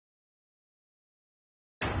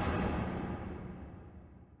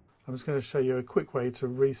I'm just going to show you a quick way to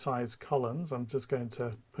resize columns. I'm just going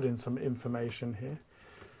to put in some information here.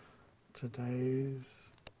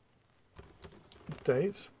 Today's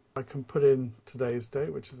date. I can put in today's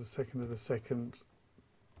date, which is the 2nd of the 2nd,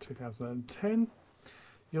 2010.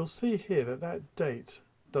 You'll see here that that date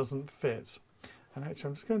doesn't fit. And actually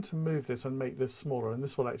I'm just going to move this and make this smaller, and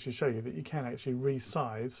this will actually show you that you can actually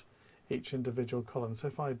resize each individual column. So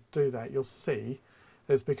if I do that, you'll see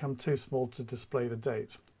it's become too small to display the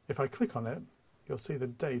date. If I click on it, you'll see the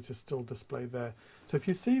date is still displayed there. So if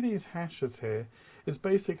you see these hashes here, it's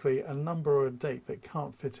basically a number or a date that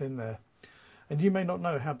can't fit in there. And you may not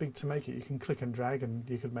know how big to make it. You can click and drag and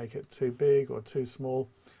you could make it too big or too small.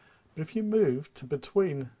 But if you move to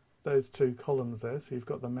between those two columns there, so you've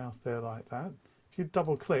got the mouse there like that, if you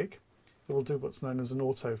double click, it will do what's known as an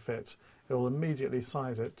auto fit. It will immediately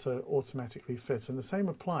size it to automatically fit. And the same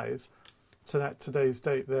applies to that today's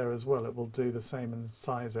date there as well. It will do the same and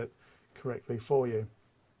size it correctly for you.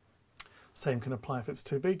 Same can apply if it's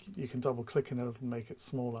too big. You can double click and it'll make it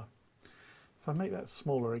smaller. If I make that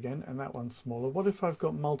smaller again and that one smaller, what if I've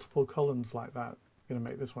got multiple columns like that? I'm going to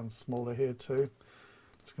make this one smaller here too.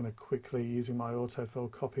 Just going to quickly, using my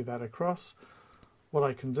autofill, copy that across. What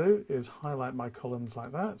I can do is highlight my columns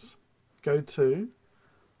like that, go to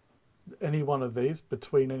any one of these,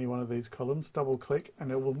 between any one of these columns, double click,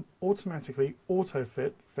 and it will automatically auto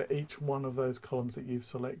fit for each one of those columns that you've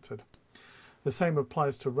selected. The same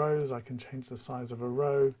applies to rows. I can change the size of a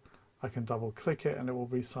row, I can double click it and it will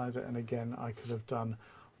resize it, and again I could have done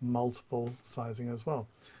multiple sizing as well.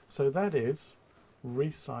 So that is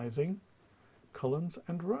resizing columns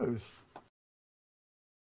and rows.